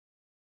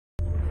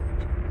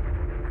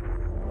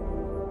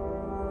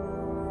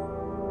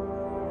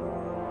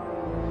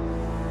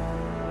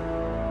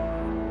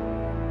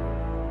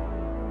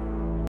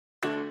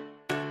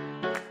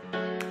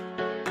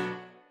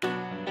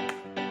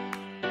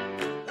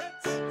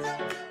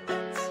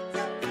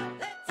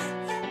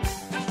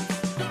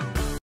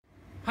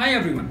Hi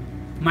everyone,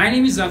 my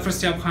name is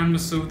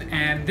Afrasayab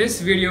and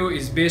this video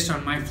is based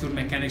on my fluid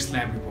mechanics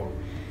lab report.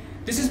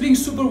 This is being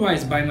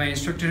supervised by my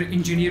instructor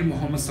engineer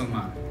Muhammad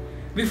Salman.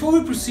 Before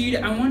we proceed,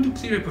 I want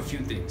to clear up a few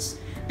things.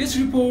 This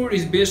report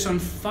is based on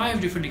 5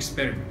 different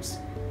experiments.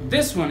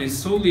 This one is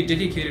solely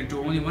dedicated to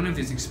only one of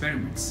these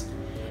experiments.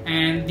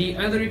 And the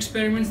other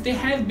experiments, they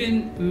have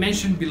been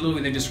mentioned below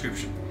in the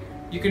description.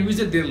 You can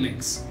visit their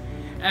links.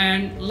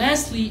 And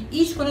lastly,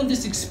 each one of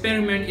this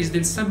experiment is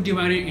then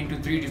subdivided into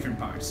 3 different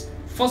parts.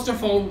 First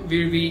of all,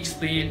 where we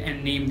explain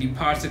and name the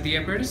parts of the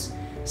apparatus.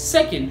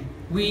 Second,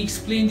 we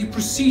explain the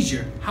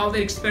procedure, how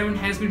the experiment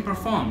has been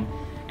performed.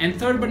 And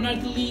third but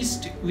not the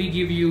least, we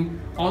give you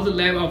all the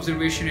lab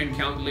observation and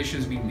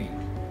calculations we made.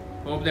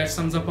 Hope that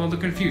sums up all the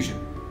confusion.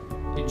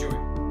 Enjoy.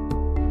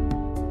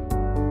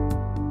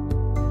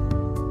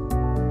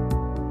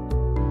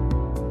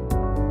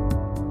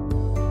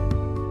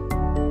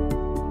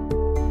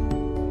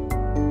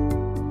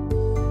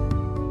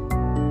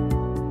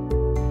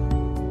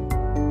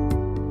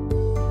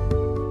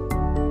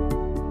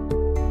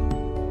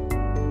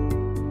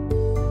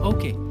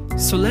 Okay,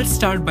 so let's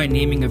start by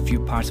naming a few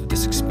parts of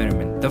this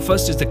experiment. The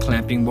first is the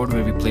clamping board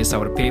where we place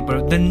our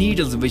paper, the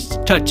needles which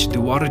touch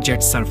the water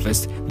jet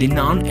surface, the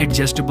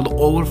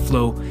non-adjustable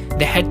overflow,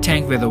 the head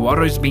tank where the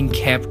water is being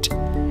kept,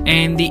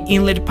 and the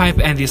inlet pipe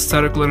and the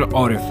circular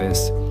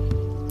orifice.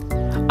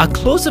 A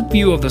close-up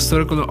view of the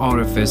circular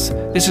orifice,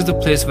 this is the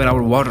place where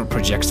our water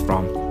projects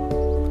from.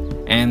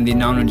 And the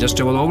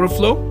non-adjustable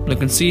overflow, you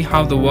can see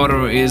how the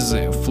water is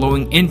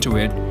flowing into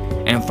it,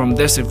 and from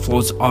this it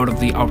flows out of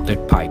the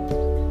outlet pipe.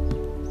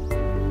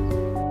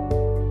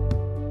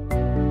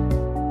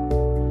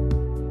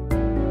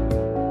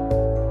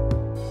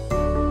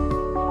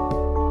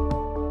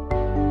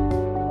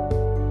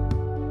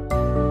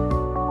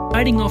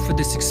 Starting off with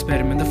this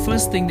experiment, the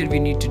first thing that we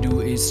need to do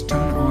is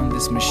turn on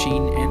this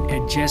machine and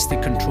adjust the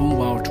control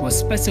valve to a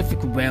specific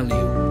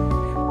value.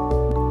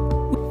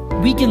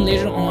 We can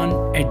later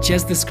on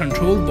adjust this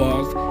control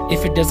valve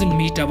if it doesn't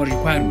meet our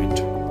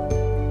requirement.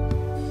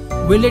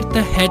 We let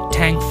the head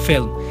tank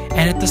fill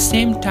and at the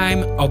same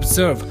time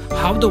observe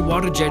how the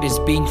water jet is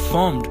being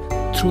formed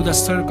through the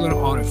circular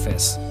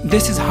orifice.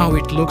 This is how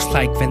it looks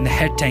like when the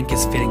head tank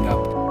is filling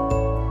up.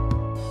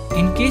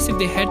 In case if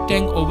the head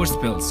tank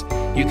overspills,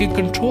 you can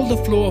control the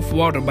flow of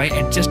water by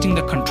adjusting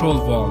the control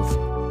valve.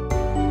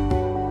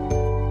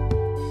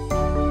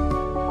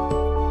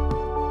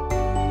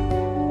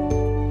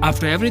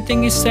 After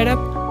everything is set up,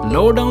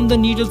 lower down the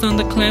needles on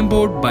the clamp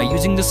board by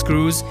using the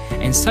screws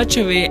in such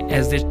a way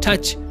as they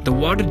touch the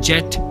water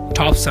jet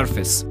top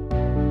surface.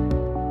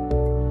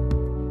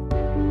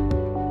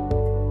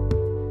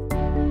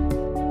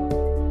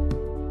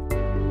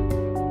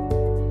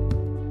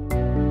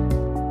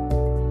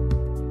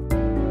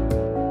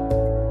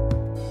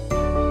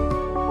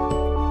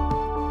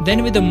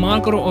 Then with a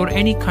marker or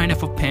any kind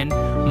of a pen,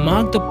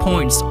 mark the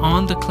points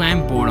on the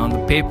clamp board on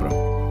the paper.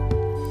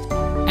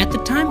 At the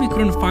time we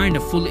couldn't find a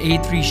full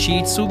A3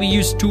 sheet, so we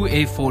used 2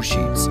 A4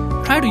 sheets.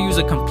 Try to use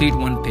a complete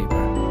one paper.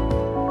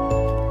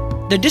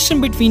 The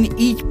distance between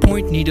each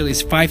point needle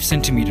is 5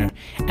 cm,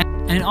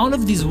 and all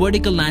of these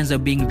vertical lines are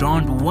being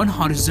drawn to one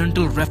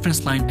horizontal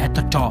reference line at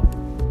the top.